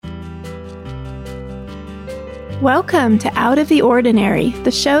Welcome to Out of the Ordinary, the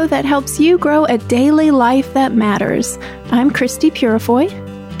show that helps you grow a daily life that matters. I'm Christy Purifoy.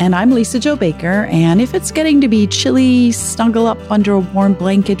 And I'm Lisa Jo Baker. And if it's getting to be chilly, snuggle up under a warm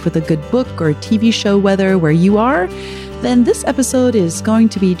blanket with a good book or TV show weather where you are, then this episode is going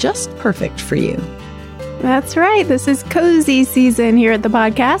to be just perfect for you. That's right. This is cozy season here at the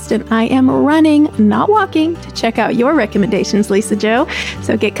podcast, and I am running, not walking, to check out your recommendations, Lisa Jo.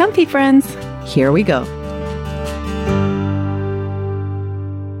 So get comfy, friends. Here we go.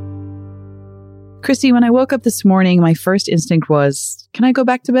 Christy, when I woke up this morning, my first instinct was, can I go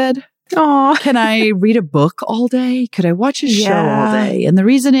back to bed? Aw. Can I read a book all day? Could I watch a show all day? And the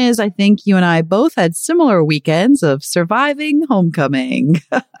reason is, I think you and I both had similar weekends of surviving homecoming.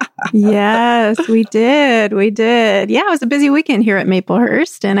 Yes, we did. We did. Yeah, it was a busy weekend here at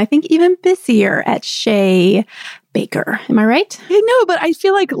Maplehurst, and I think even busier at Shea Baker. Am I right? No, but I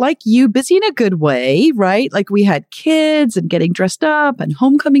feel like you, busy in a good way, right? Like we had kids and getting dressed up and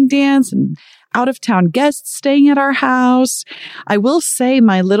homecoming dance and out-of-town guests staying at our house. I will say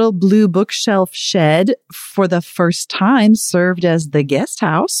my little blue bookshelf shed for the first time served as the guest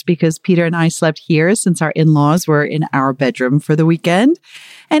house because Peter and I slept here since our in-laws were in our bedroom for the weekend.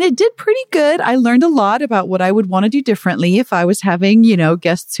 And it did pretty good. I learned a lot about what I would want to do differently if I was having,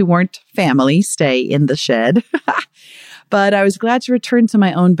 guests who weren't family stay in the shed. But I was glad to return to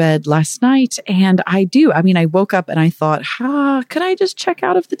my own bed last night. And I woke up and I thought, could I just check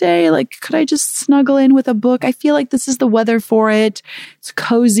out of the day? Like, could I just snuggle in with a book? I feel like this is the weather for it. It's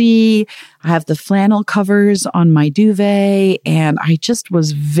cozy. I have the flannel covers on my duvet. And I just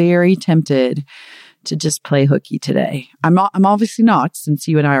was very tempted to just play hooky today. I'm obviously not, since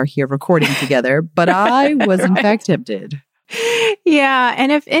you and I are here recording together, but I was in fact tempted. Yeah.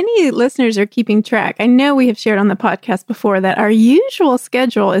 And if any listeners are keeping track, I know we have shared on the podcast before that our usual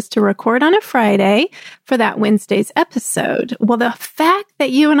schedule is to record on a Friday for that Wednesday's episode. Well, the fact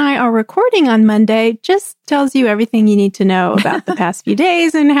that you and I are recording on Monday just tells you everything you need to know about the past few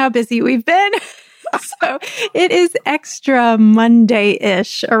days and how busy we've been. So it is extra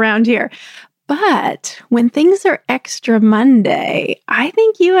Monday-ish around here. But when things are extra Monday, I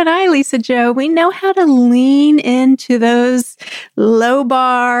think you and I, Lisa Jo, we know how to lean into those low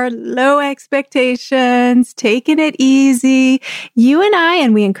bar, low expectations, taking it easy. You and I,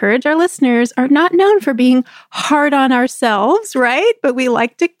 and we encourage our listeners, are not known for being hard on ourselves, right? But we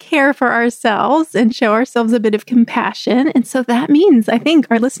like to care for ourselves and show ourselves a bit of compassion. And so that means I think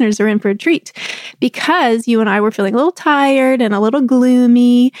our listeners are in for a treat because you and I were feeling a little tired and a little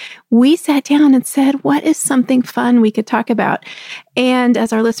gloomy. We sat down and said, what is something fun we could talk about? And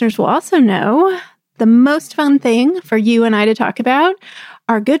as our listeners will also know, the most fun thing for you and I to talk about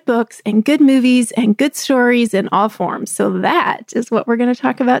are good books and good movies and good stories in all forms. So that is what we're going to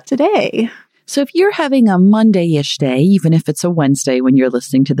talk about today. So if you're having a Monday-ish day, even if it's a Wednesday when you're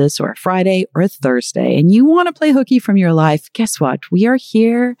listening to this, or a Friday or a Thursday, and you want to play hooky from your life, guess what? We are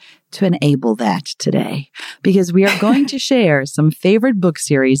here to enable that today because we are going to share some favorite book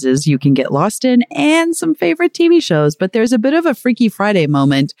series you can get lost in and some favorite TV shows. But there's a bit of a Freaky Friday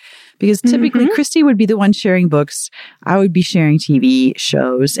moment because typically Christy would be the one sharing books. I would be sharing TV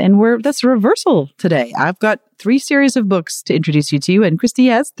shows, and that's a reversal today. I've got 3 series of books to introduce you to, and Christy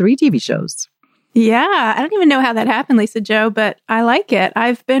has 3 TV shows. Yeah, I don't even know how that happened, Lisa Jo, but I like it.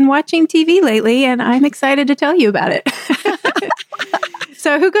 I've been watching TV lately, and I'm excited to tell you about it.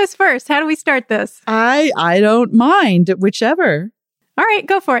 So who goes first? How do we start this? I don't mind, whichever. All right,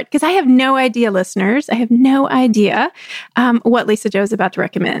 go for it. Because I have no idea, listeners. I have no idea what Lisa Jo is about to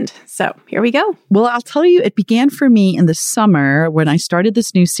recommend. So here we go. Well, I'll tell you, it began for me in the summer when I started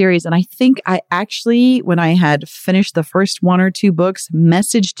this new series. And I think I actually, when I had finished the first 1 or 2 books,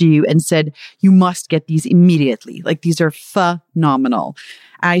 messaged you and said, you must get these immediately. Like, these are phenomenal.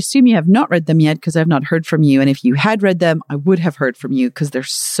 I assume you have not read them yet because I've not heard from you. And if you had read them, I would have heard from you because they're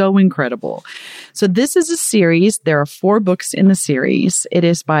so incredible. So this is a series. There are 4 books in the series. It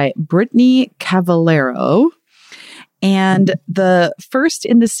is by Brittany Cavallaro. And the first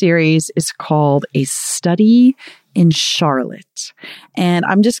in the series is called A Study in Charlotte. And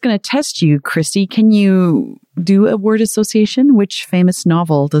I'm just going to test you, Christy. Can you do a word association? Which famous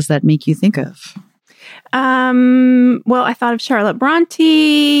novel does that make you think of? Well, I thought of Charlotte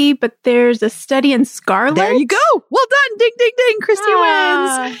Bronte, but there's A Study in Scarlet. There you go. Well done. Ding, ding, ding. Christy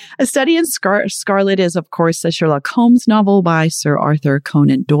wins. A Study in Scarlet is, of course, a Sherlock Holmes novel by Sir Arthur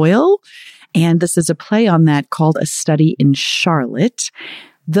Conan Doyle. And this is a play on that called A Study in Charlotte.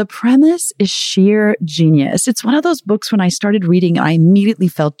 The premise is sheer genius. It's one of those books when I started reading, I immediately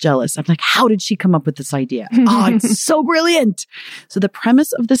felt jealous. I'm like, how did she come up with this idea? Oh, it's so brilliant. So the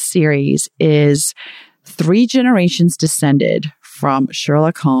premise of the series is 3 generations descended from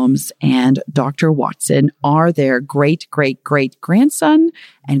Sherlock Holmes and Dr. Watson are their great-great-great-grandson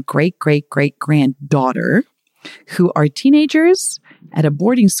and great-great-great-granddaughter, who are teenagers at a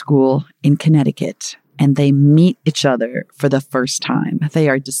boarding school in Connecticut. And they meet each other for the first time. They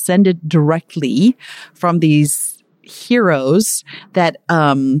are descended directly from these heroes that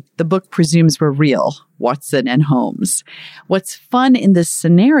the book presumes were real, Watson and Holmes. What's fun in this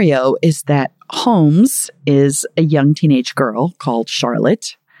scenario is that Holmes is a young teenage girl called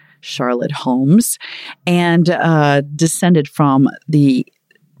Charlotte Holmes, and descended from the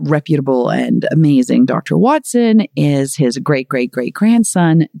reputable and amazing Dr. Watson is his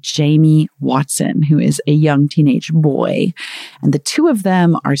great-great-great-grandson, Jamie Watson, who is a young teenage boy. And the two of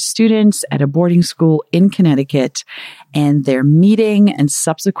them are students at a boarding school in Connecticut, and their meeting and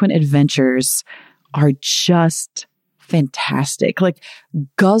subsequent adventures are just fantastic. Like,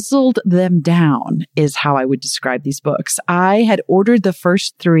 guzzled them down is how I would describe these books. I had ordered the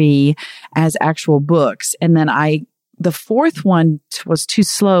first 3 as actual books, and then the fourth one was too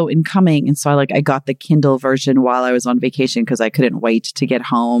slow in coming. And so I got the Kindle version while I was on vacation because I couldn't wait to get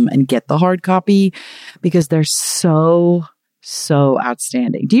home and get the hard copy because they're so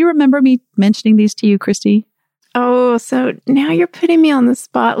outstanding. Do you remember me mentioning these to you, Christy? Oh, so now you're putting me on the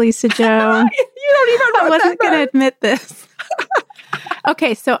spot, Lisa Jo. You don't even know. I wasn't going to admit this.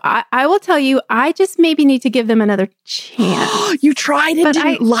 Okay, so I will tell you, I just maybe need to give them another chance. You tried and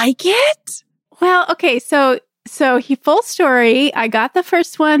didn't like it? Well, okay, so full story, I got the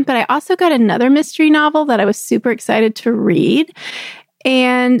first one, but I also got another mystery novel that I was super excited to read.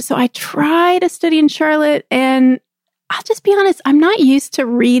 And so I tried A Study in Charlotte, and I'll just be honest, I'm not used to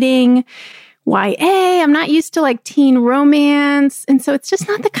reading YA. I'm not used to like teen romance. And so it's just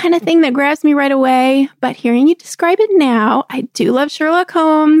not the kind of thing that grabs me right away. But hearing you describe it now, I do love Sherlock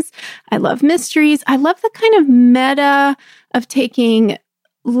Holmes. I love mysteries. I love the kind of meta of taking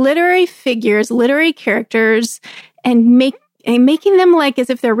literary figures, literary characters, and making them like as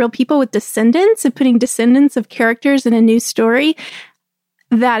if they're real people with descendants and putting descendants of characters in a new story.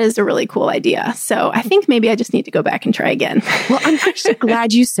 That is a really cool idea. So I think maybe I just need to go back and try again. Well, I'm actually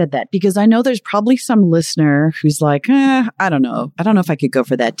glad you said that because I know there's probably some listener who's like, I don't know. I don't know if I could go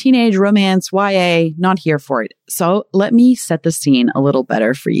for that. Teenage romance, YA, not here for it. So let me set the scene a little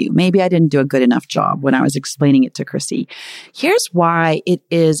better for you. Maybe I didn't do a good enough job when I was explaining it to Chrissy. Here's why it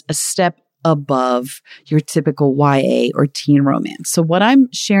is a step above your typical YA or teen romance. So what I'm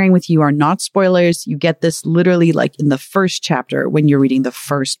sharing with you are not spoilers. You get this literally like in the first chapter when you're reading the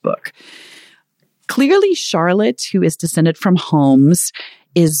first book. Clearly, Charlotte, who is descended from Holmes,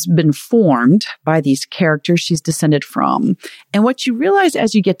 is been formed by these characters she's descended from. And what you realize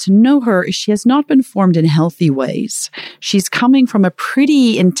as you get to know her is she has not been formed in healthy ways. She's coming from a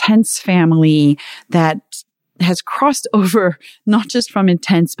pretty intense family that has crossed over not just from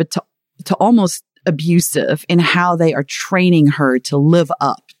intense, but to almost abusive in how they are training her to live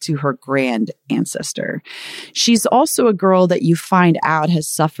up to her grand ancestor. She's also a girl that you find out has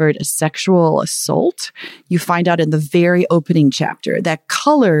suffered a sexual assault. You find out in the very opening chapter that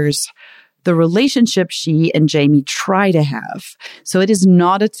colors the relationship she and Jamie try to have. So it is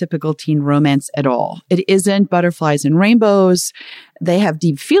not a typical teen romance at all. It isn't butterflies and rainbows. They have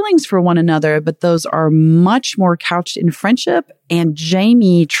deep feelings for one another, but those are much more couched in friendship and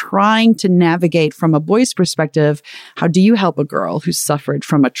Jamie trying to navigate from a boy's perspective. How do you help a girl who suffered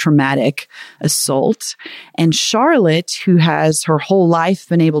from a traumatic assault? And Charlotte, who has her whole life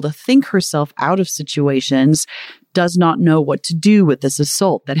been able to think herself out of situations, does not know what to do with this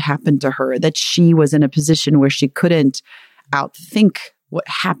assault that happened to her, that she was in a position where she couldn't outthink what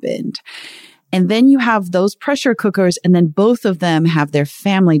happened. And then you have those pressure cookers, and then both of them have their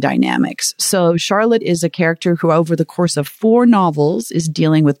family dynamics. So Charlotte is a character who over the course of 4 novels is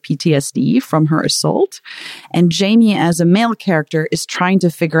dealing with PTSD from her assault. And Jamie, as a male character, is trying to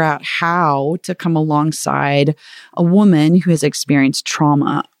figure out how to come alongside a woman who has experienced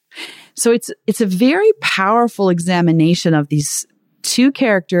trauma. So it's a very powerful examination of these 2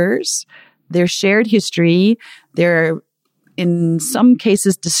 characters, their shared history, their, in some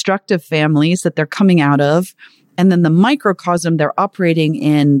cases, destructive families that they're coming out of, and then the microcosm they're operating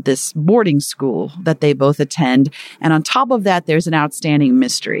in this boarding school that they both attend. And on top of that, there's an outstanding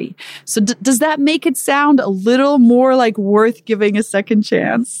mystery. So does that make it sound a little more like worth giving a second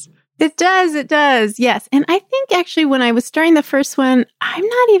chance? It does. Yes. And I think actually when I was starting the first one, I'm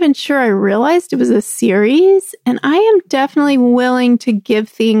not even sure I realized it was a series. And I am definitely willing to give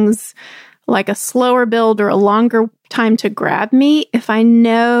things like a slower build or a longer time to grab me if I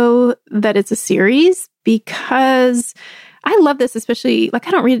know that it's a series, because I love this, especially like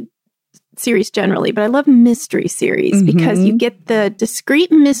I don't read series generally, but I love mystery series because you get the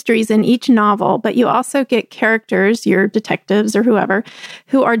discrete mysteries in each novel, but you also get characters, your detectives or whoever,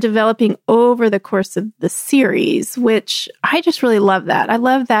 who are developing over the course of the series, which I just really love that. I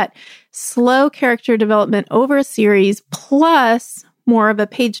love that slow character development over a series plus more of a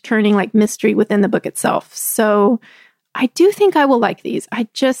page-turning like mystery within the book itself. So I do think I will like these. I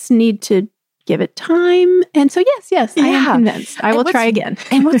just need to give it time. And so, yes, I am convinced. I will try again.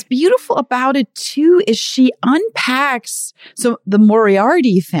 And what's beautiful about it, too, is she unpacks. So the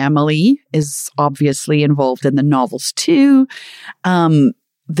Moriarty family is obviously involved in the novels, too.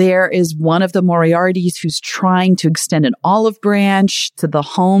 There is one of the Moriartys who's trying to extend an olive branch to the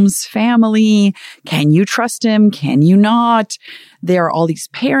Holmes family. Can you trust him? Can you not? There are all these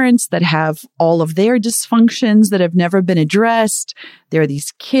parents that have all of their dysfunctions that have never been addressed. There are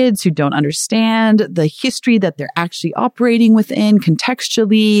these kids who don't understand the history that they're actually operating within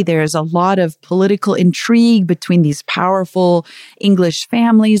contextually. There's a lot of political intrigue between these powerful English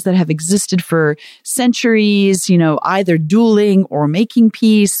families that have existed for centuries, either dueling or making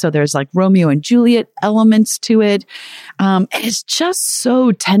peace. So there's like Romeo and Juliet elements to it. And it's just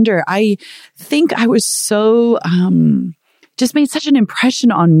so tender. I think I was so, just made such an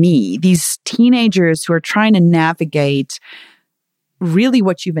impression on me. These teenagers who are trying to navigate really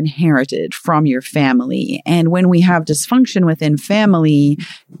what you've inherited from your family. And when we have dysfunction within family,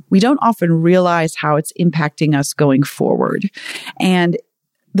 we don't often realize how it's impacting us going forward. And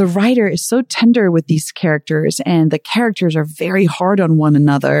the writer is so tender with these characters, and the characters are very hard on one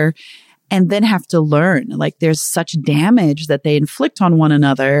another and then have to learn. Like there's such damage that they inflict on one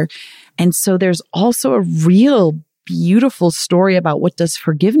another. And so there's also a real beautiful story about what does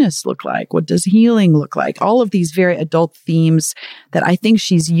forgiveness look like? What does healing look like? All of these very adult themes that I think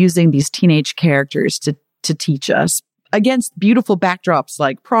she's using these teenage characters to teach us against beautiful backdrops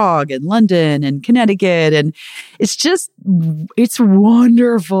like Prague and London and Connecticut. And it's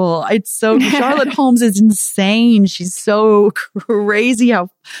wonderful. It's so, Charlotte Holmes is insane. She's so crazy how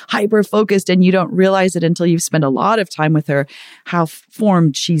hyper-focused, and you don't realize it until you've spent a lot of time with her, how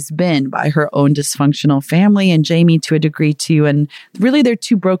formed she's been by her own dysfunctional family, and Jamie to a degree too. And really they're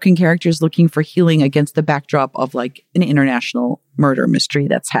two broken characters looking for healing against the backdrop of like an international murder mystery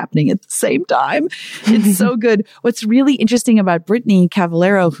that's happening at the same time. It's so good. What's really interesting about Brittany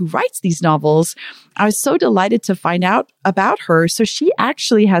Cavallaro, who writes these novels, I was so delighted to find out about her. So she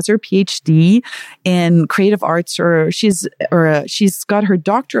actually has her PhD in creative arts, or she's got her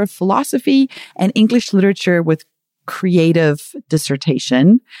Doctor of Philosophy and English Literature with creative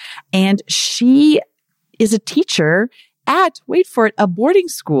dissertation. And she is a teacher at, wait for it, a boarding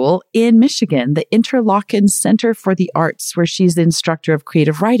school in Michigan, the Interlochen Center for the Arts, where she's the instructor of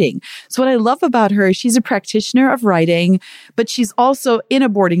creative writing. So what I love about her is she's a practitioner of writing, but she's also in a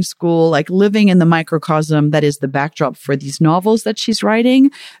boarding school, like living in the microcosm that is the backdrop for these novels that she's writing.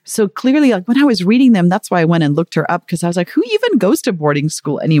 So clearly, like when I was reading them, that's why I went and looked her up, because I was like, who even goes to boarding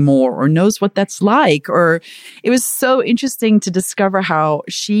school anymore or knows what that's like? Or it was so interesting to discover how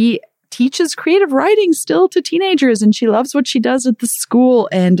she teaches creative writing still to teenagers, and she loves what she does at the school.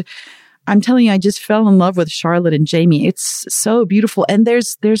 And I'm telling you, I just fell in love with Charlotte and Jamie. It's so beautiful. And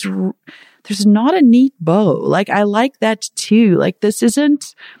there's not a neat bow. Like I like that too. Like this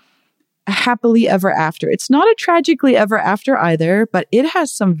isn't a happily ever after. It's not a tragically ever after either, but it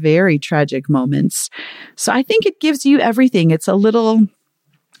has some very tragic moments. So I think it gives you everything. It's a little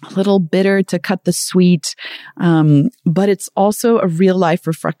bitter to cut the sweet. But it's also a real life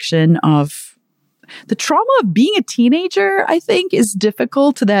reflection of the trauma of being a teenager, I think, is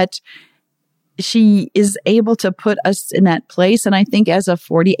difficult, that she is able to put us in that place. And I think as a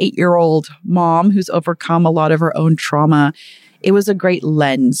 48-year-old mom who's overcome a lot of her own trauma, it was a great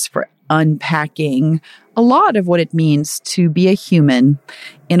lens for unpacking a lot of what it means to be a human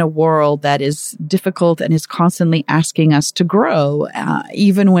in a world that is difficult and is constantly asking us to grow,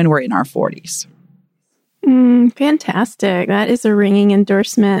 even when we're in our 40s. Fantastic. That is a ringing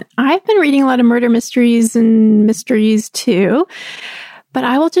endorsement. I've been reading a lot of murder mysteries and mysteries too, but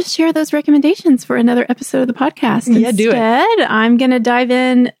I will just share those recommendations for another episode of the podcast. Yeah, do it. Instead, I'm going to dive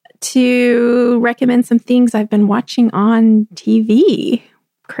in to recommend some things I've been watching on TV.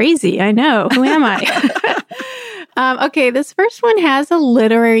 Crazy, I know. Who am I? Okay, this first one has a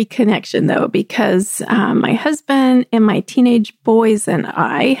literary connection, though, because my husband and my teenage boys and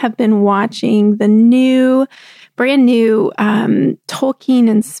I have been watching the brand new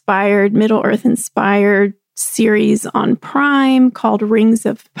Tolkien-inspired, Middle-earth-inspired series on Prime called Rings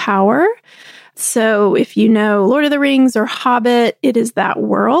of Power. So if you know Lord of the Rings or Hobbit, it is that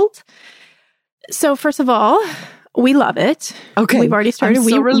world. So first of all, We love it. Okay. We've already started I'm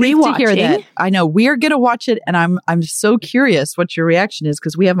so relieved rewatching. to hear that. I know we're going to watch it, and I'm so curious what your reaction is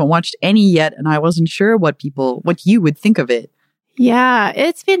because we haven't watched any yet, and I wasn't sure what you would think of it. Yeah,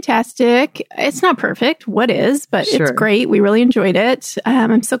 it's fantastic. It's not perfect. What is? But Sure. It's great. We really enjoyed it.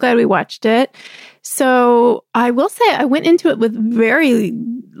 I'm so glad we watched it. So I will say I went into it with very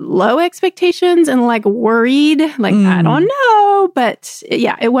low expectations and like worried, like, I don't know, but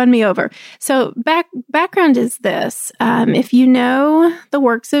yeah, it won me over. So background is this. If you know the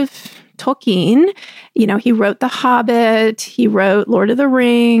works of Tolkien, you know, he wrote The Hobbit, he wrote Lord of the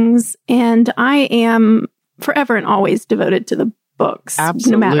Rings, and I am forever and always devoted to the books,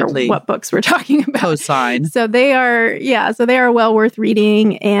 Absolutely. no matter what books we're talking about. Cosign. So they are well worth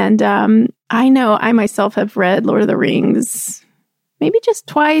reading. And I know I myself have read Lord of the Rings maybe just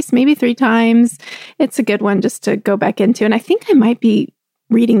twice, maybe 3 times. It's a good one just to go back into. And I think I might be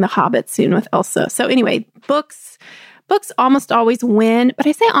reading The Hobbit soon with Elsa. So anyway, books almost always win, but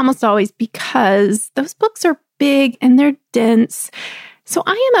I say almost always because those books are big and they're dense. So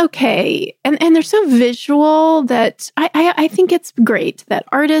I am okay. And they're so visual that I think it's great that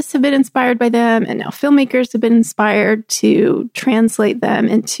artists have been inspired by them and now filmmakers have been inspired to translate them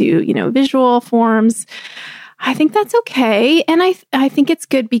into, you know, visual forms. I think that's okay. And I think it's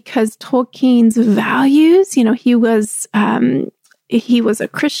good because Tolkien's values, you know, he was a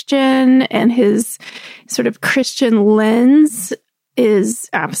Christian and his sort of Christian lens is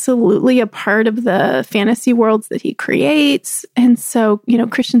absolutely a part of the fantasy worlds that he creates. And so, you know,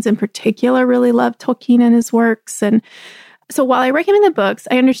 Christians in particular really love Tolkien and his works. And so while I recommend the books,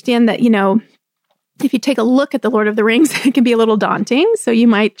 I understand that, you know, if you take a look at The Lord of the Rings, it can be a little daunting. So you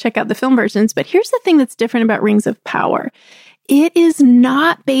might check out the film versions. But here's the thing that's different about Rings of Power. It is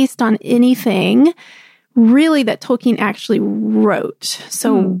not based on anything really that Tolkien actually wrote.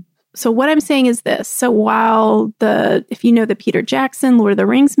 So what I'm saying is this. So while if you know the Peter Jackson, Lord of the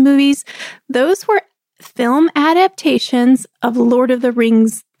Rings movies, those were film adaptations of Lord of the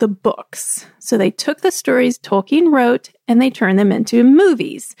Rings, the books. So they took the stories Tolkien wrote and they turned them into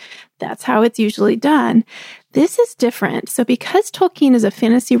movies. That's how it's usually done. This is different. So because Tolkien is a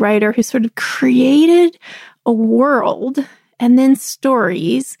fantasy writer who sort of created a world and then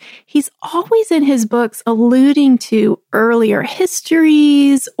stories, he's always in his books alluding to earlier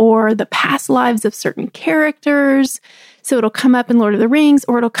histories or the past lives of certain characters. So it'll come up in Lord of the Rings,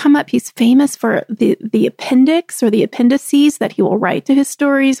 or it'll come up, he's famous for the appendix or the appendices that he will write to his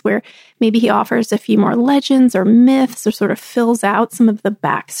stories, where maybe he offers a few more legends or myths or sort of fills out some of the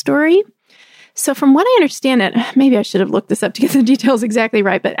backstory. So from what I understand it, maybe I should have looked this up to get the details exactly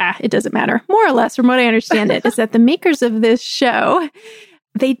right, but it doesn't matter. More or less, from what I understand it, is that the makers of this show,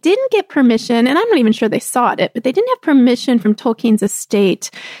 they didn't get permission, and I'm not even sure they sought it, but they didn't have permission from Tolkien's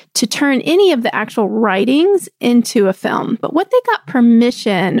estate to turn any of the actual writings into a film. But what they got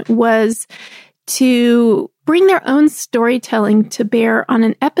permission was to bring their own storytelling to bear on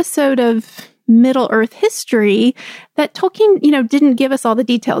an episode of Middle-earth history that Tolkien, you know, didn't give us all the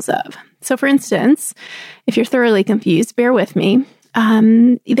details of. So for instance, if you're thoroughly confused, bear with me.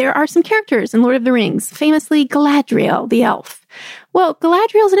 There are some characters in Lord of the Rings, famously Galadriel, the elf. Well,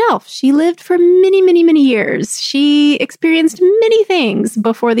 Galadriel's an elf. She lived for many, many, many years. She experienced many things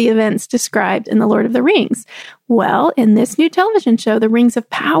before the events described in The Lord of the Rings. Well, in this new television show, The Rings of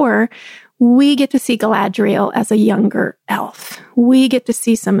Power, we get to see Galadriel as a younger elf. We get to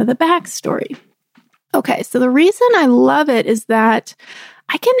see some of the backstory. Okay, so the reason I love it is that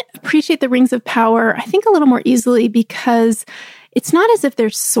I can appreciate the Rings of Power, I think, a little more easily because it's not as if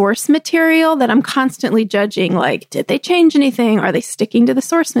there's source material that I'm constantly judging, like, did they change anything? Are they sticking to the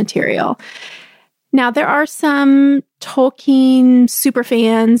source material? Now, there are some Tolkien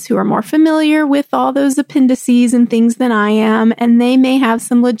superfans who are more familiar with all those appendices and things than I am, and they may have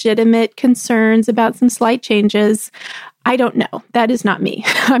some legitimate concerns about some slight changes. I don't know. That is not me.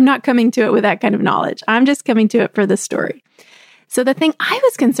 I'm not coming to it with that kind of knowledge. I'm just coming to it for the story. So the thing I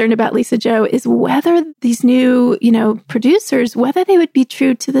was concerned about, Lisa Jo, is whether these new, producers, whether they would be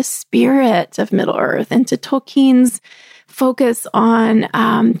true to the spirit of Middle-earth and to Tolkien's focus on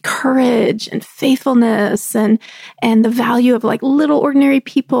courage and faithfulness and the value of like little ordinary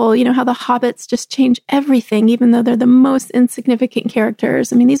people, how the hobbits just change everything, even though they're the most insignificant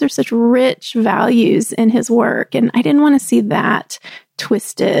characters. I mean, these are such rich values in his work, and I didn't want to see that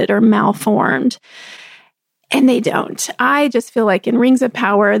twisted or malformed. And they don't. I just feel like in Rings of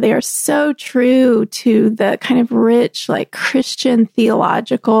Power, they are so true to the kind of rich, like Christian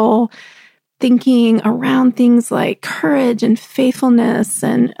theological thinking around things like courage and faithfulness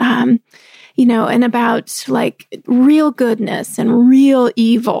and, and about like real goodness and real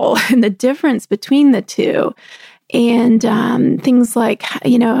evil and the difference between the two. and things like,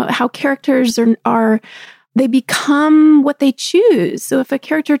 how characters they become what they choose. So if a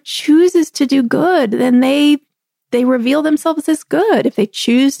character chooses to do good, then they reveal themselves as good. If they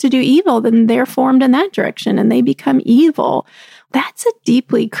choose to do evil, then they're formed in that direction and they become evil. That's a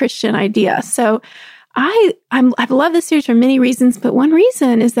deeply Christian idea. So I've loved this series for many reasons, but one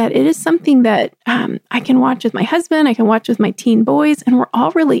reason is that it is something that I can watch with my husband, I can watch with my teen boys, and we're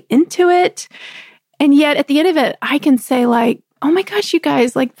all really into it. And yet at the end of it, I can say like, oh my gosh, you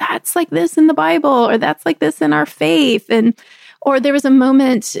guys, like that's like this in the Bible, or that's like this in our faith. Or there was a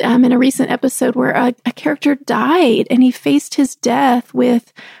moment in a recent episode where a character died and he faced his death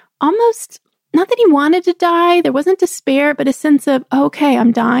with almost, not that he wanted to die, there wasn't despair, but a sense of, okay,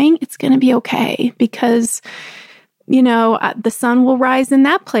 I'm dying, it's going to be okay, because, the sun will rise in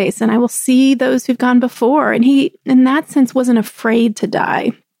that place and I will see those who've gone before. And he, in that sense, wasn't afraid to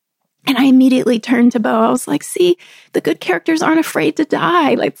die. And I immediately turned to Bo. I was like, see, the good characters aren't afraid to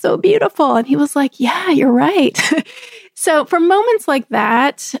die. Like, so beautiful. And he was like, yeah, you're right. So for moments like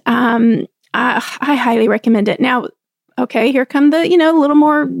that, I highly recommend it. Now, okay, here come the, little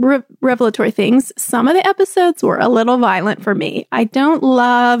more revelatory things. Some of the episodes were a little violent for me. I don't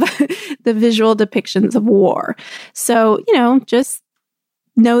love the visual depictions of war. So, just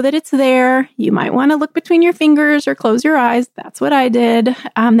know that it's there. You might want to look between your fingers or close your eyes. That's what I did.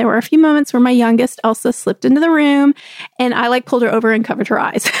 There were a few moments where my youngest Elsa slipped into the room and I pulled her over and covered her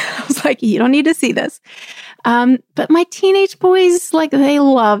eyes. I was like, you don't need to see this. But my teenage boys, they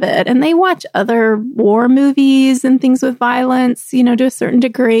love it and they watch other war movies and things with violence, to a certain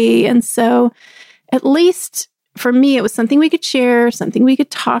degree. And so at least for me, it was something we could share, something we could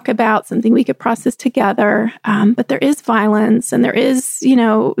talk about, something we could process together. But there is violence and there is,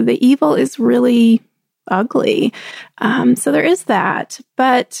 the evil is really ugly. So there is that.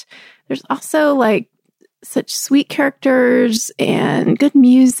 But there's also such sweet characters and good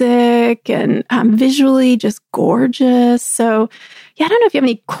music and visually just gorgeous. So yeah, I don't know if you have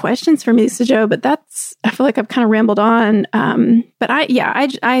any questions for me, Lisa Jo, but I feel like I've kind of rambled on. But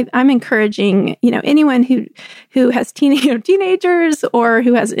I'm encouraging, anyone who has teenagers or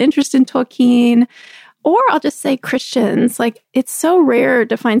who has an interest in Tolkien, or I'll just say Christians, it's so rare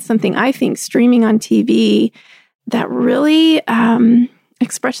to find something, I think, streaming on TV that really,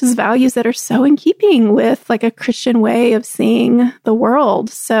 expresses values that are so in keeping with a Christian way of seeing the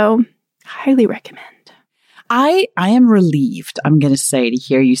world. So highly recommend. I am relieved, I'm going to say, to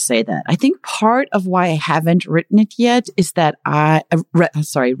hear you say that. I think part of why I haven't written it yet is that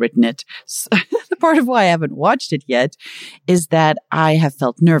written it. The part of why I haven't watched it yet is that I have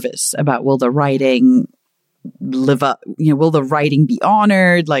felt nervous about will the writing live up, will the writing be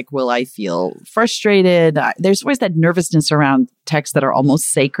honored? Will I feel frustrated? There's always that nervousness around texts that are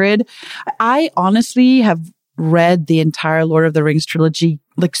almost sacred. I honestly have read the entire Lord of the Rings trilogy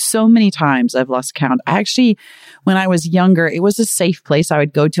so many times I've lost count. Actually, when I was younger, it was a safe place I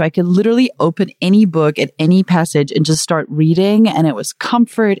would go to. I could literally open any book at any passage and just start reading. And it was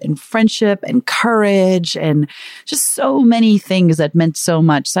comfort and friendship and courage and just so many things that meant so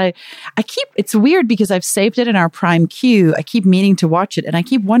much. So it's weird because I've saved it in our Prime queue. I keep meaning to watch it and I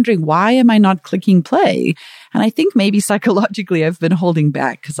keep wondering, why am I not clicking play? And I think maybe psychologically I've been holding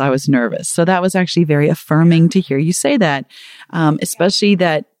back because I was nervous. So that was actually very affirming to hear you say that, especially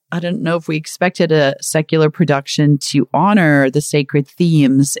that I don't know if we expected a secular production to honor the sacred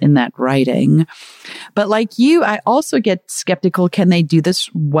themes in that writing. But like you, I also get skeptical. Can they do this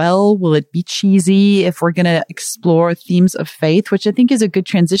well? Will it be cheesy if we're going to explore themes of faith, which I think is a good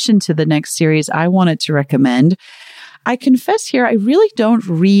transition to the next series I wanted to recommend. I confess here, I really don't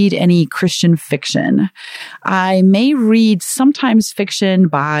read any Christian fiction. I may read sometimes fiction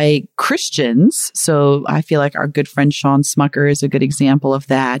by Christians. So I feel like our good friend Sean Smucker is a good example of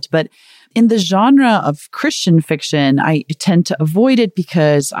that. But in the genre of Christian fiction, I tend to avoid it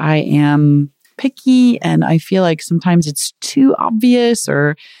because I am picky and I feel like sometimes it's too obvious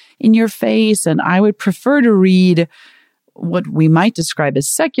or in your face. And I would prefer to read what we might describe as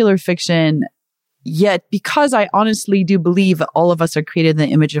secular fiction. Yet, because I honestly do believe that all of us are created in the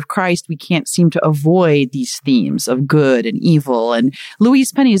image of Christ, we can't seem to avoid these themes of good and evil. And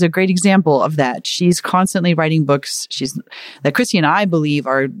Louise Penny is a great example of that. She's constantly writing books that Christy and I believe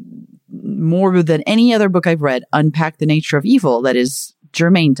are more than any other book I've read, unpack the nature of evil that is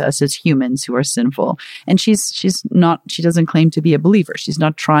germane to us as humans who are sinful. And she doesn't claim to be a believer. She's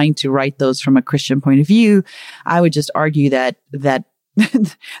not trying to write those from a Christian point of view. I would just argue that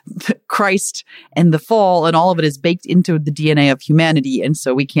Christ and the fall and all of it is baked into the DNA of humanity. And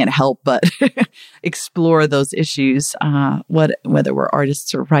so we can't help but explore those issues, whether we're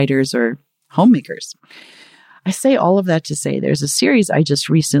artists or writers or homemakers. I say all of that to say there's a series I just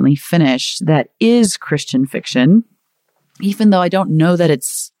recently finished that is Christian fiction, even though I don't know that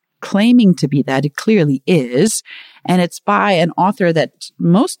it's claiming to be that. It clearly is. And it's by an author that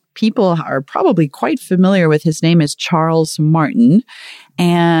most people are probably quite familiar with. His name is Charles Martin.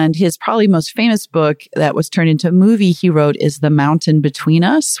 And his probably most famous book that was turned into a movie he wrote is The Mountain Between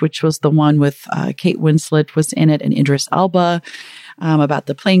Us, which was the one with Kate Winslet was in it and Idris Elba, about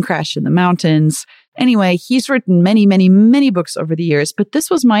the plane crash in the mountains. Anyway, he's written many, many, many books over the years, but this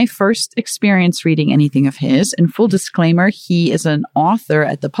was my first experience reading anything of his. And full disclaimer, he is an author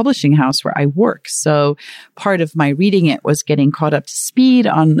at the publishing house where I work. So part of my reading it was getting caught up to speed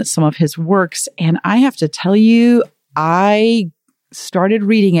on some of his works. And I have to tell you, I started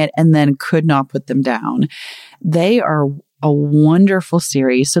reading it and then could not put them down. They are a wonderful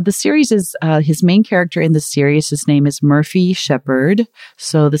series. So the series is, his main character in the series, his name is Murphy Shepard.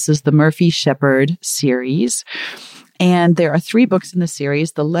 So this is the Murphy Shepard series. And there are 3 books in the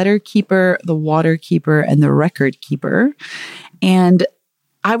series, The Letter Keeper, The Water Keeper, and The Record Keeper. And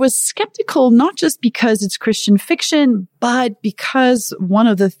I was skeptical, not just because it's Christian fiction, but because one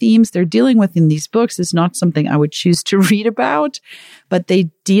of the themes they're dealing with in these books is not something I would choose to read about, but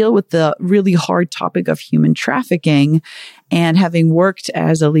they deal with the really hard topic of human trafficking. And having worked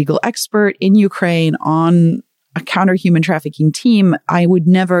as a legal expert in Ukraine on a counter-human trafficking team, I would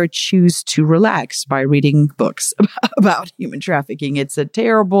never choose to relax by reading books about human trafficking. It's a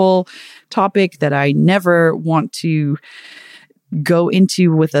terrible topic that I never want to go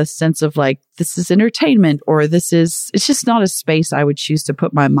into with a sense of like, this is entertainment, or it's just not a space I would choose to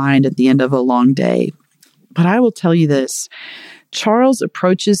put my mind at the end of a long day. But I will tell you this, Charles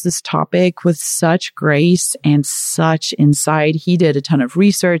approaches this topic with such grace and such insight. He did a ton of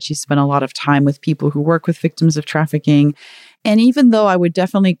research. He spent a lot of time with people who work with victims of trafficking. And even though I would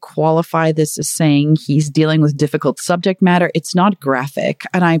definitely qualify this as saying he's dealing with difficult subject matter, it's not graphic.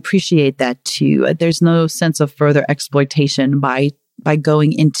 And I appreciate that too. There's no sense of further exploitation by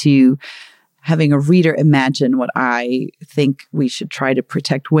going into having a reader imagine what I think we should try to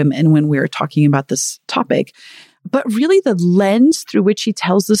protect women when we're talking about this topic. But really the lens through which he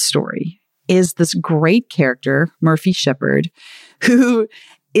tells the story is this great character, Murphy Shepard, who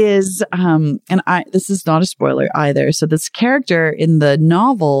is, this is not a spoiler either. So this character in the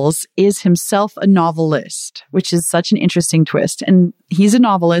novels is himself a novelist, which is such an interesting twist. And he's a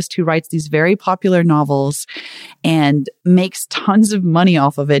novelist who writes these very popular novels and makes tons of money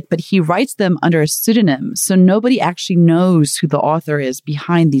off of it, but he writes them under a pseudonym. So nobody actually knows who the author is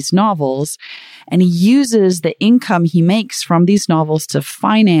behind these novels. And he uses the income he makes from these novels to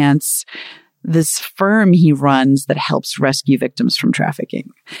finance this firm he runs that helps rescue victims from trafficking.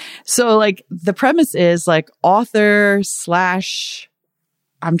 So like the premise is like author /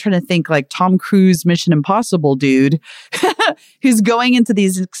 I'm trying to think like Tom Cruise Mission Impossible dude who's going into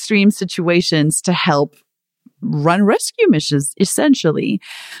these extreme situations to help run rescue missions, essentially.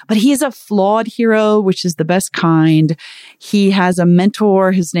 But he is a flawed hero, which is the best kind. He has a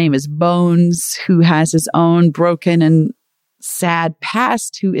mentor. His name is Bones, who has his own broken and sad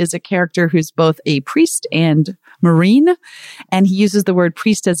past, who is a character who's both a priest and Marine. And he uses the word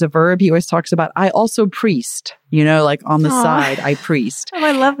priest as a verb. He always talks about, I also priest, like on the side, I priest. Oh,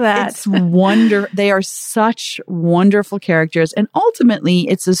 I love that. It's they are such wonderful characters. And ultimately,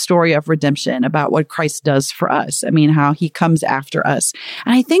 it's a story of redemption about what Christ does for us. I mean, how he comes after us.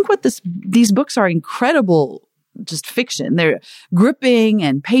 And I think these books are incredible, just fiction. They're gripping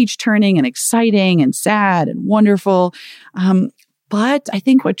and page turning and exciting and sad and wonderful. But I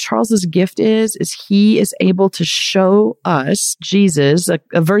think what Charles's gift is he is able to show us Jesus,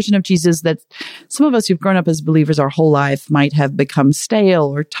 a version of Jesus that some of us who've grown up as believers our whole life might have become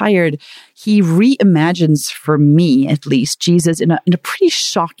stale or tired. He reimagines, for me at least, Jesus in a pretty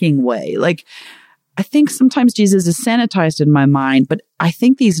shocking way. Like, I think sometimes Jesus is sanitized in my mind, but I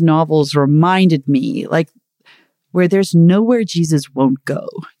think these novels reminded me, like, where there's nowhere Jesus won't go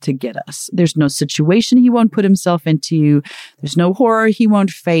to get us. There's no situation he won't put himself into. There's no horror he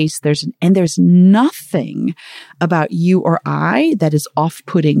won't face. There's nothing about you or I that is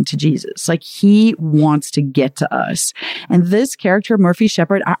off-putting to Jesus. Like, he wants to get to us. And this character, Murphy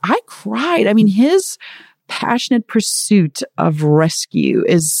Shepard, I cried. I mean, his passionate pursuit of rescue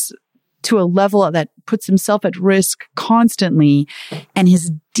is to a level that puts himself at risk constantly. And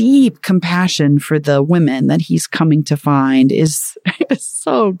his deep compassion for the women that he's coming to find is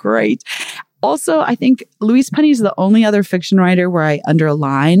so great. Also, I think Louise Penny is the only other fiction writer where I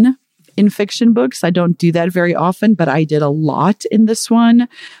underline in fiction books. I don't do that very often, but I did a lot in this one.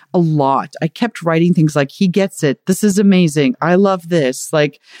 A lot. I kept writing things like, he gets it. This is amazing. I love this.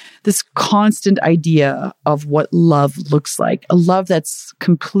 Like this constant idea of what love looks like. A love that's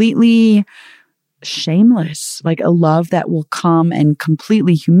completely shameless, like a love that will come and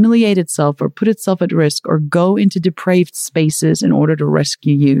completely humiliate itself or put itself at risk or go into depraved spaces in order to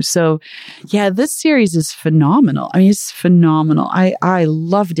rescue you. So yeah, this series is phenomenal. I mean, it's phenomenal. I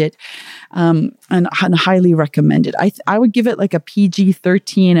loved it, and highly recommend it. I would give it like a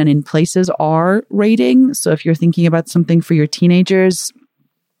PG-13 and in places R rating. So if you're thinking about something for your teenagers,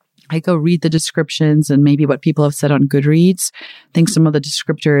 I go read the descriptions and maybe what people have said on Goodreads. I think some of the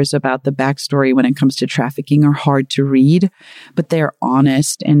descriptors about the backstory when it comes to trafficking are hard to read, but they're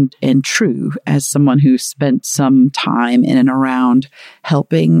honest and true as someone who spent some time in and around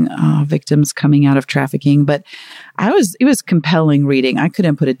helping victims coming out of trafficking. But it was compelling reading. I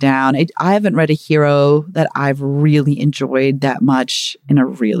couldn't put it down. I haven't read a hero that I've really enjoyed that much in a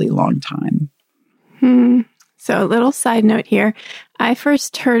really long time. So a little side note here. I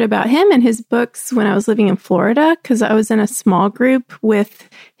first heard about him and his books when I was living in Florida because I was in a small group with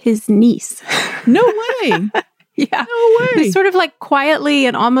his niece. No way. Yeah. No way. He sort of like quietly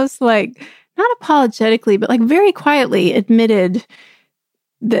and almost like, not apologetically, but like very quietly admitted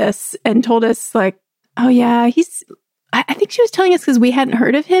this and told us like, oh yeah, I think she was telling us because we hadn't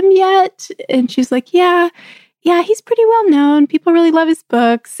heard of him yet. And she's like, yeah, he's pretty well known. People really love his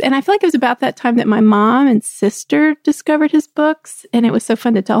books. And I feel like it was about that time that my mom and sister discovered his books. And it was so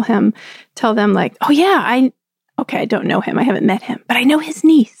fun to tell them like, oh yeah, I don't know him. I haven't met him, but I know his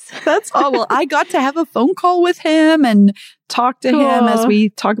niece. That's all. Well, I got to have a phone call with him and talk to him as we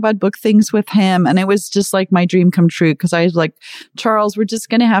talk about book things with him. And it was just like my dream come true because I was like, Charles, we're just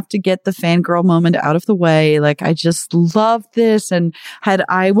going to have to get the fangirl moment out of the way. Like, I just love this. And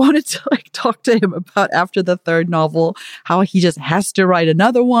I wanted to like talk to him about after the third novel, how he just has to write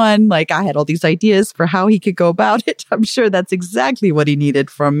another one. Like I had all these ideas for how he could go about it. I'm sure that's exactly what he needed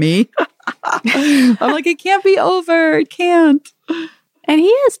from me. I'm like, it can't be over. It can't. And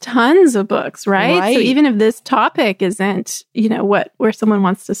he has tons of books, right? So even if this topic isn't, where someone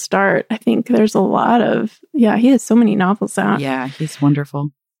wants to start, I think there's a lot of, he has so many novels out. Yeah, he's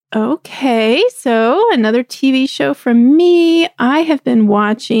wonderful. Okay, so another TV show from me. I have been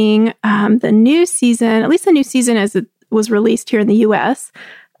watching the new season, at least the new season as it was released here in the US,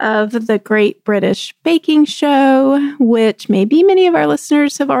 of the Great British Baking Show, which maybe many of our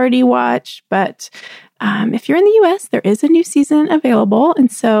listeners have already watched, but if you're in the US, there is a new season available.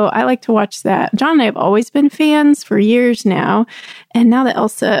 And so I like to watch that. John and I have always been fans for years now. And now that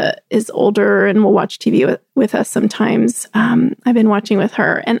Elsa is older and will watch TV with us sometimes, I've been watching with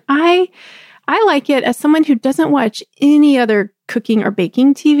her. And I like it as someone who doesn't watch any other cooking or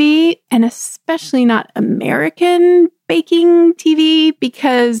baking TV, and especially not American baking TV,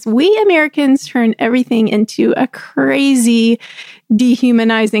 because we Americans turn everything into a crazy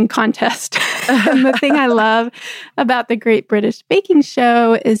dehumanizing contest. And the thing I love about the Great British Baking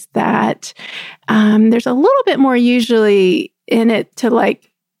Show is that there's a little bit more usually in it to like,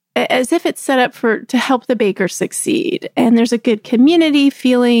 as if it's set up to help the bakers succeed. And there's a good community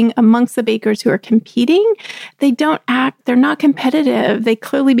feeling amongst the bakers who are competing. They're not competitive. They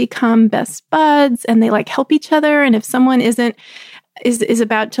clearly become best buds and they like help each other. And if someone is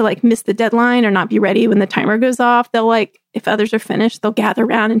about to like miss the deadline or not be ready when the timer goes off, they'll like, if others are finished, they'll gather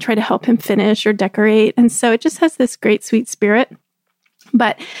around and try to help him finish or decorate. And so it just has this great sweet spirit.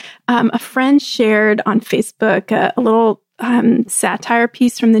 But a friend shared on Facebook a little satire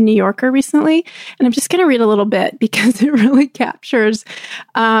piece from the New Yorker recently. And I'm just going to read a little bit because it really captures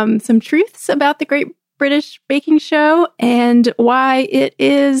some truths about the Great British Baking Show and why it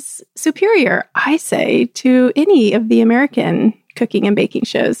is superior, I say, to any of the American cooking and baking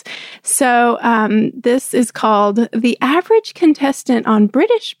shows. So this is called The Average Contestant on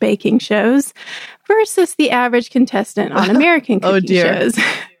British Baking Shows versus the average contestant on American cooking shows.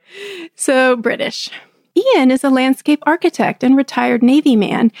 So British. Ian is a landscape architect and retired Navy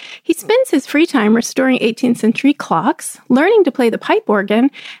man. He spends his free time restoring 18th century clocks, learning to play the pipe organ,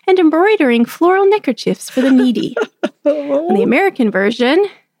 and embroidering floral neckerchiefs for the needy. In the American version,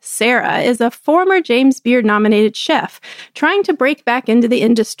 Sarah is a former James Beard nominated chef trying to break back into the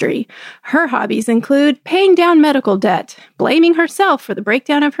industry. Her hobbies include paying down medical debt, blaming herself for the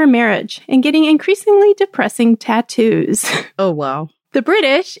breakdown of her marriage, and getting increasingly depressing tattoos. Oh, wow. The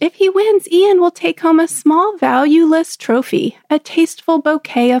British, if he wins, Ian will take home a small, valueless trophy, a tasteful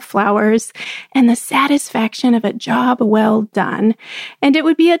bouquet of flowers, and the satisfaction of a job well done. And it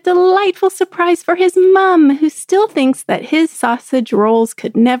would be a delightful surprise for his mum, who still thinks that his sausage rolls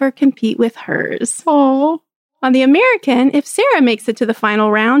could never compete with hers. Oh. On the American, if Sarah makes it to the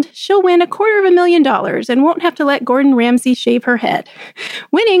final round, she'll win $250,000 and won't have to let Gordon Ramsay shave her head.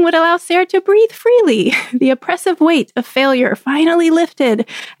 Winning would allow Sarah to breathe freely, the oppressive weight of failure finally lifted,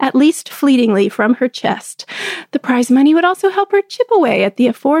 at least fleetingly, from her chest. The prize money would also help her chip away at the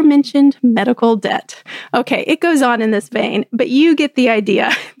aforementioned medical debt. Okay, it goes on in this vein, but you get the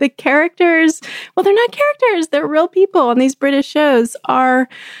idea. The characters, well, they're not characters, they're real people, and these British shows are...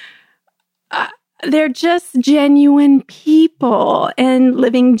 they're just genuine people and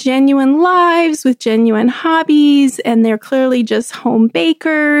living genuine lives with genuine hobbies. And they're clearly just home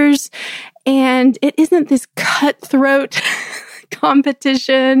bakers. And it isn't this cutthroat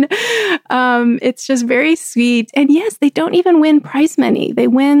competition. It's just very sweet. And yes, they don't even win prize money. They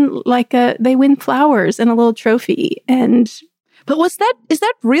win they win flowers and a little trophy. But is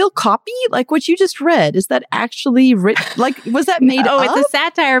that real copy? Like what you just read? Is that actually written? Like, was that made up? Oh, it's a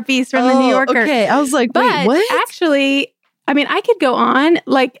satire piece from the New Yorker. Okay. I was like, wait, what? Actually, I mean, I could go on.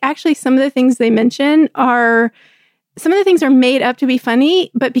 Like, actually, some of the things they mention are made up to be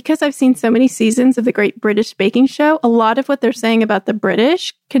funny. But because I've seen so many seasons of the Great British Baking Show, a lot of what they're saying about the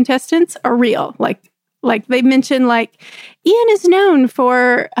British contestants are real. Like they mention, like, Ian is known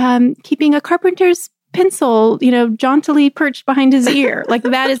for keeping a carpenter's pencil, jauntily perched behind his ear. Like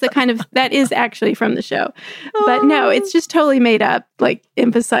that is actually from the show. But no, it's just totally made up, like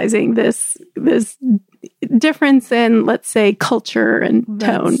emphasizing this difference in, let's say, culture and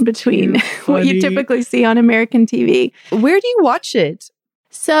tone between what you typically see on American TV. Where do you watch it?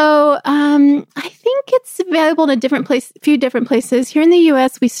 So I think it's available in a few different places. Here in the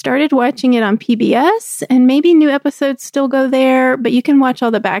U.S., we started watching it on PBS, and maybe new episodes still go there, but you can watch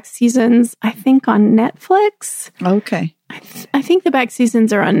all the back seasons, I think, on Netflix. Okay. I think the back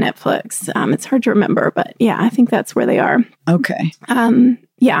seasons are on Netflix. It's hard to remember, but yeah, I think that's where they are. Okay.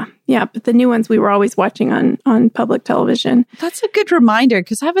 Yeah. But the new ones we were always watching on public television. That's a good reminder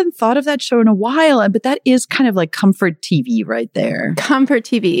because I haven't thought of that show in a while. But that is kind of like comfort TV right there. Comfort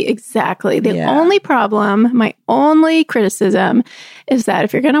TV, exactly. The only problem, my only criticism is that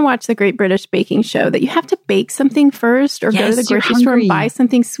if you're going to watch the Great British Baking Show, that you have to bake something first or go to the grocery store and buy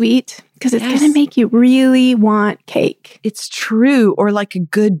something sweet. Because it's going to make you really want cake. It's true. Or like a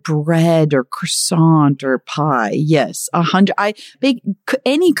good bread or croissant or pie. Yes. 100.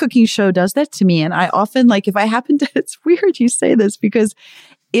 Any cooking show does that to me. And I often, like, if I happen to, it's weird you say this because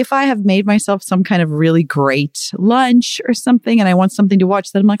if I have made myself some kind of really great lunch or something and I want something to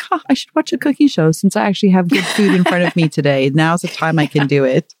watch, then I'm like, I should watch a cooking show since I actually have good food in front of me today. Now's the time I can do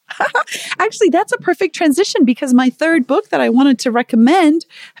it. Actually, that's a perfect transition because my third book that I wanted to recommend,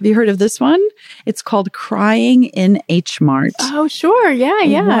 have you heard of this one? It's called Crying in H Mart. Oh, sure.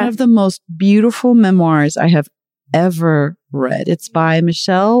 Yeah. One of the most beautiful memoirs I have ever read. It's by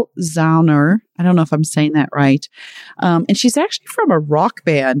Michelle Zauner. I don't know if I'm saying that right. And she's actually from a rock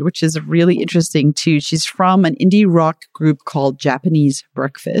band, which is really interesting too. She's from an indie rock group called Japanese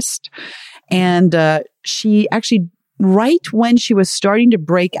Breakfast. And she actually, right when she was starting to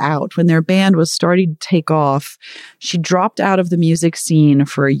break out, when their band was starting to take off, she dropped out of the music scene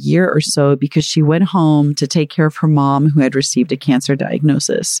for a year or so because she went home to take care of her mom who had received a cancer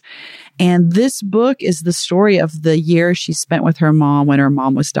diagnosis. And this book is the story of the year she spent with her mom when her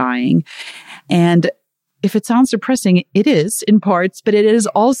mom was dying. And if it sounds depressing, it is in parts, but it is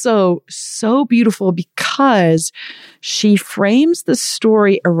also so beautiful because she frames the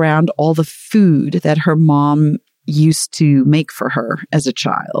story around all the food that her mom used to make for her as a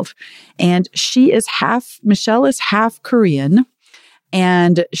child. And Michelle is half Korean.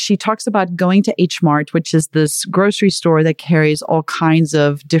 And she talks about going to H Mart, which is this grocery store that carries all kinds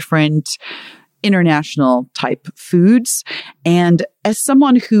of different international type foods. And as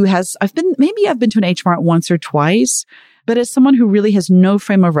someone who I've been to an H Mart once or twice, but as someone who really has no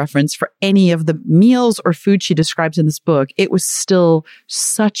frame of reference for any of the meals or food she describes in this book, it was still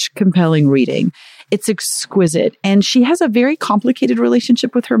such compelling reading. It's exquisite. And she has a very complicated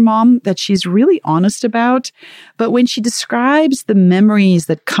relationship with her mom that she's really honest about. But when she describes the memories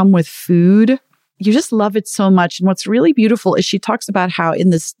that come with food, you just love it so much. And what's really beautiful is she talks about how in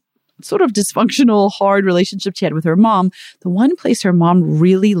this sort of dysfunctional, hard relationship she had with her mom, the one place her mom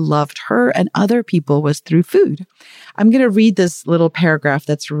really loved her and other people was through food. I'm going to read this little paragraph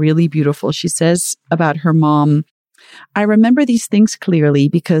that's really beautiful. She says about her mom, I remember these things clearly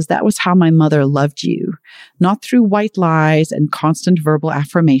because that was how my mother loved you, not through white lies and constant verbal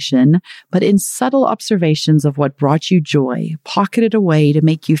affirmation, but in subtle observations of what brought you joy, pocketed away to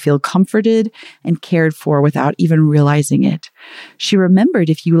make you feel comforted and cared for without even realizing it. She remembered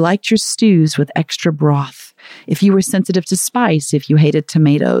if you liked your stews with extra broth, if you were sensitive to spice, if you hated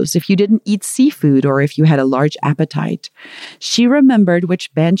tomatoes, if you didn't eat seafood, or if you had a large appetite. She remembered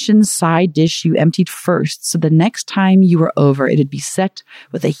which Banshan side dish you emptied first, so the next time you were over, it'd be set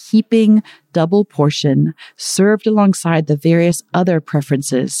with a heaping double portion, served alongside the various other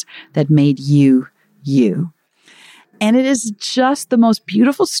preferences that made you, you. And it is just the most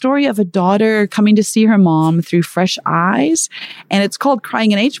beautiful story of a daughter coming to see her mom through fresh eyes. And it's called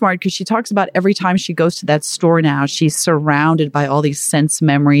Crying in H Mart because she talks about every time she goes to that store now, she's surrounded by all these sense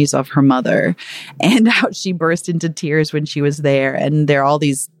memories of her mother and how she burst into tears when she was there. And there are all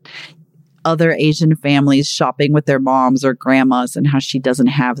these other Asian families shopping with their moms or grandmas and how she doesn't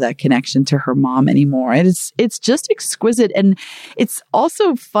have that connection to her mom anymore. And it's just exquisite. And it's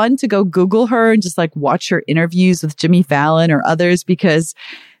also fun to go Google her and just like watch her interviews with Jimmy Fallon or others, because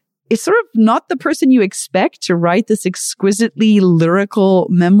it's sort of not the person you expect to write this exquisitely lyrical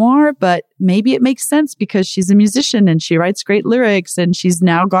memoir, but maybe it makes sense because she's a musician and she writes great lyrics and she's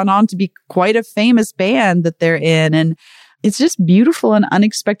now gone on to be quite a famous band that they're in. And it's just beautiful and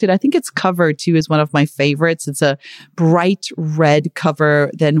unexpected. I think its cover, too, is one of my favorites. It's a bright red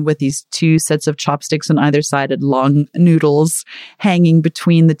cover, then with these two sets of chopsticks on either side and long noodles hanging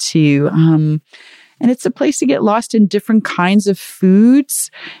between the two. And it's a place to get lost in different kinds of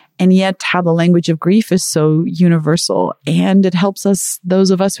foods, and yet how the language of grief is so universal. And it helps us, those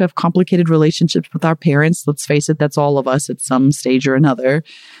of us who have complicated relationships with our parents, let's face it, that's all of us at some stage or another,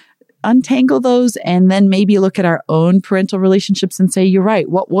 untangle those and then maybe look at our own parental relationships and say, you're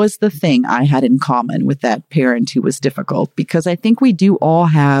right, what was the thing I had in common with that parent who was difficult? Because I think we do all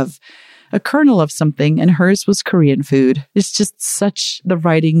have a kernel of something, and hers was Korean food. It's just such the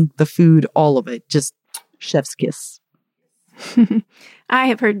writing, the food, all of it, just chef's kiss. I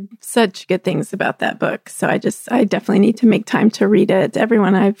have heard such good things about that book. So I definitely need to make time to read it.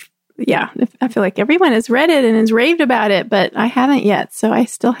 I feel like everyone has read it and has raved about it, but I haven't yet. So I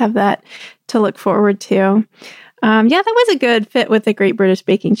still have that to look forward to. That was a good fit with the Great British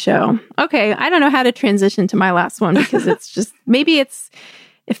Baking Show. Okay, I don't know how to transition to my last one because it's just,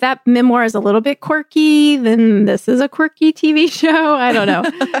 if that memoir is a little bit quirky, then this is a quirky TV show. I don't know.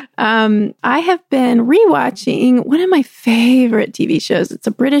 I have been rewatching one of my favorite TV shows. It's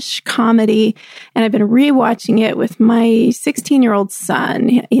a British comedy, and I've been rewatching it with my 16-year-old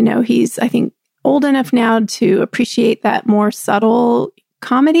son. You know, he's, I think, old enough now to appreciate that more subtle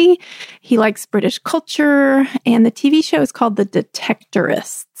comedy. He likes British culture, and the TV show is called The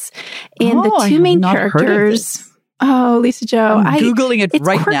Detectorists. And the two main characters... Oh, Lisa Jo. I'm Googling it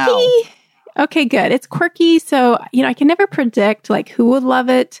right quirky. now. Okay, good. It's quirky. So, I can never predict like who will love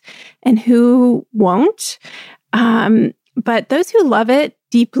it and who won't. But those who love it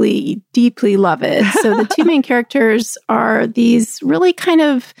deeply, deeply love it. So the two main characters are these really kind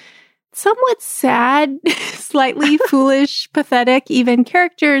of somewhat sad, slightly foolish, pathetic, even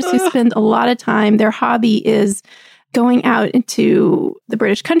characters who spend a lot of time. Their hobby is going out into the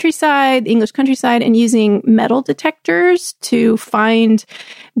British countryside, the English countryside, and using metal detectors to find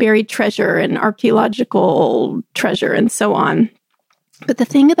buried treasure and archaeological treasure and so on. But the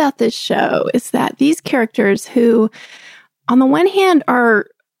thing about this show is that these characters who, on the one hand, are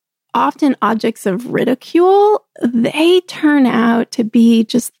often objects of ridicule, they turn out to be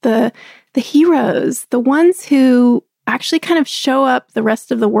just the heroes, the ones who actually kind of show up the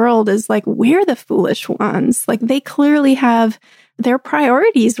rest of the world as like, we're the foolish ones. Like they clearly have their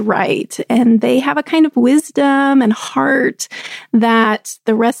priorities right. And they have a kind of wisdom and heart that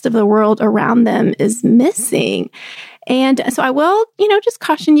the rest of the world around them is missing. And so I will, just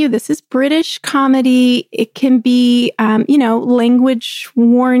caution you, this is British comedy. It can be, language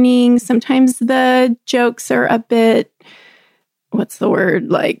warning. Sometimes the jokes are a bit, what's the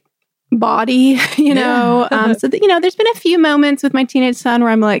word? Like, body, Yeah. So there's been a few moments with my teenage son where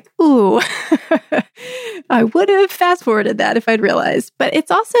I'm like, ooh, I would have fast forwarded that if I'd realized. But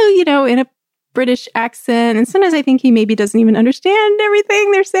it's also, in a British accent. And sometimes I think he maybe doesn't even understand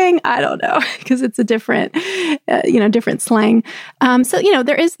everything they're saying. I don't know, because it's a different, different slang. So,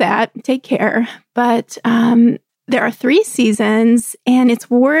 there is that. Take care. But there are 3 seasons, and it's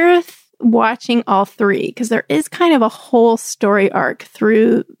worth watching all 3 because there is kind of a whole story arc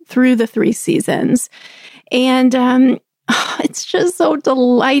through the 3 seasons. And it's just so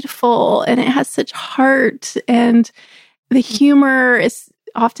delightful, and it has such heart, and the humor is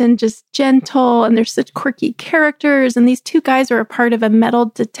often just gentle, and they're such quirky characters. And these two guys are a part of a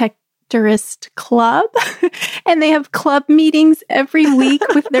metal detectorist club, and they have club meetings every week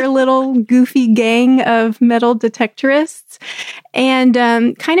with their little goofy gang of metal detectorists. And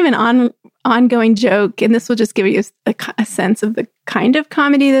kind of an ongoing joke, and this will just give you a sense of the kind of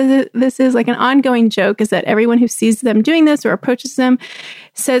comedy that this is. Like, an ongoing joke is that everyone who sees them doing this or approaches them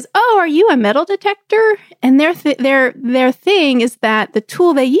says, "Oh, are you a metal detector?" And their thing is that the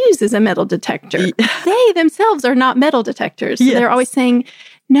tool they use is a metal detector. They themselves are not metal detectors. So they're always saying,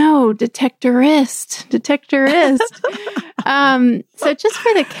 "No, detectorist." So just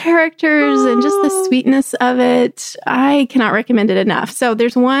for the characters and just the sweetness of it, I cannot recommend it enough. So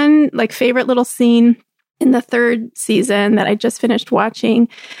there's one favorite little scene in the third season that I just finished watching,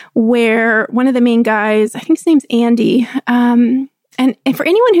 where one of the main guys, I think his name's Andy, and for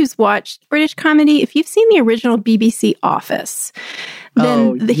anyone who's watched British comedy, if you've seen the original BBC Office,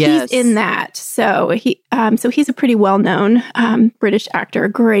 then he's in that. So he's a pretty well-known British actor, a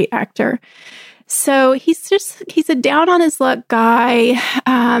great actor. So he's a down on his luck guy.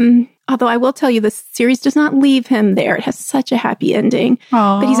 Although I will tell you, the series does not leave him there. It has such a happy ending.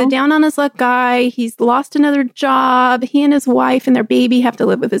 Aww. But he's a down on his luck guy. He's lost another job. He and his wife and their baby have to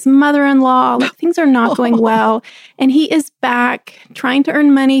live with his mother-in-law. Things are not going well. And he is back trying to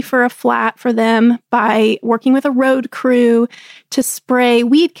earn money for a flat for them by working with a road crew to spray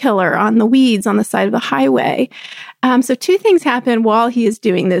weed killer on the weeds on the side of the highway. So two things happen while he is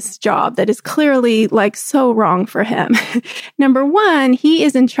doing this job that is clearly so wrong for him. Number one,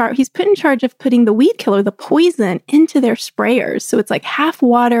 he's put in charge of putting the weed killer, the poison, into their sprayers. So it's half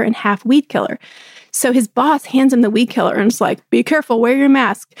water and half weed killer. So his boss hands him the weed killer and is like, "Be careful, wear your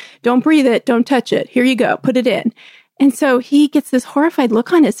mask. Don't breathe it. Don't touch it. Here you go. Put it in." And so he gets this horrified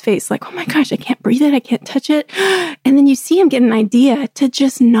look on his face, "Oh my gosh, I can't breathe it. I can't touch it." And then you see him get an idea to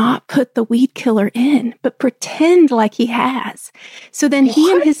just not put the weed killer in, but pretend like he has. So then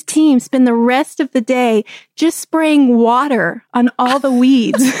he and his team spend the rest of the day just spraying water on all the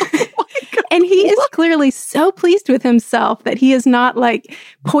weeds. And he is clearly so pleased with himself that he is not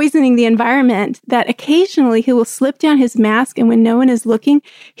poisoning the environment, that occasionally he will slip down his mask, and when no one is looking,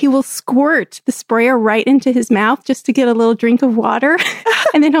 he will squirt the sprayer right into his mouth just to get a little drink of water.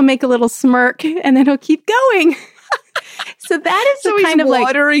 And then he'll make a little smirk, and then he'll keep going. So that is the kind of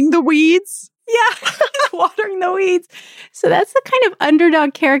watering the weeds. Yeah, watering the weeds. So that's the kind of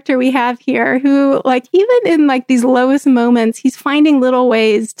underdog character we have here, who even in these lowest moments, he's finding little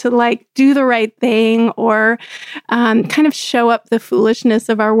ways to do the right thing or kind of show up the foolishness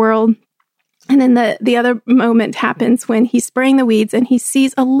of our world. And then the other moment happens when he's spraying the weeds and he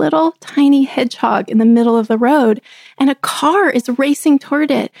sees a little tiny hedgehog in the middle of the road, and a car is racing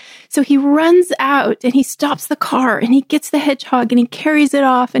toward it. So he runs out and he stops the car and he gets the hedgehog and he carries it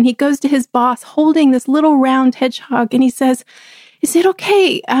off, and he goes to his boss holding this little round hedgehog, and he says, "Is it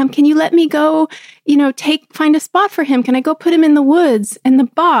okay? Can you let me go, find a spot for him? Can I go put him in the woods?" And the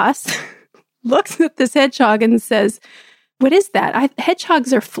boss looks at this hedgehog and says, "What is that?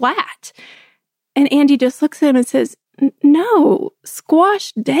 Hedgehogs are flat." And Andy just looks at him and says, "No,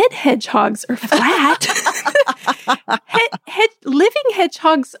 squash dead hedgehogs are flat. Living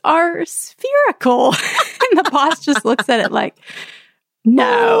hedgehogs are spherical." And the boss just looks at it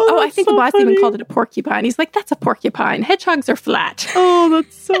no. Oh, I think the boss even called it a porcupine. He's like, "That's a porcupine. Hedgehogs are flat." Oh,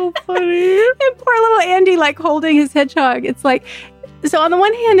 that's so funny. And poor little Andy, holding his hedgehog. It's so on the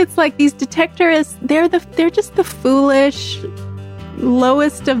one hand, it's these detectorists, they're just the foolish,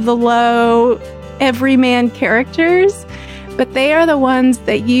 lowest of the low, everyman characters, but they are the ones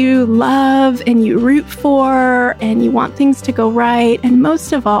that you love and you root for and you want things to go right, and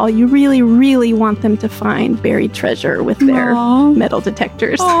most of all, you really, really want them to find buried treasure with their metal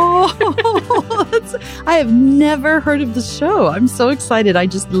detectors. I have never heard of the show. I'm so excited. I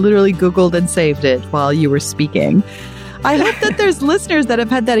just literally Googled and saved it while you were speaking. I hope that there's listeners that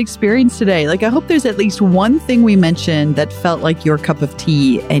have had that experience today. I hope there's at least one thing we mentioned that felt like your cup of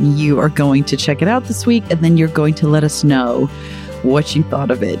tea, and you are going to check it out this week, and then you're going to let us know what you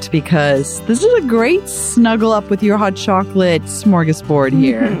thought of it, because this is a great snuggle up with your hot chocolate smorgasbord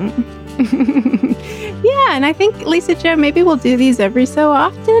here. Yeah, and I think, Lisa Jo, maybe we'll do these every so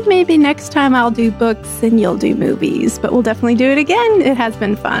often. Maybe next time I'll do books and you'll do movies, but we'll definitely do it again. It has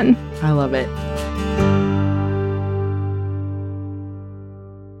been fun. I love it.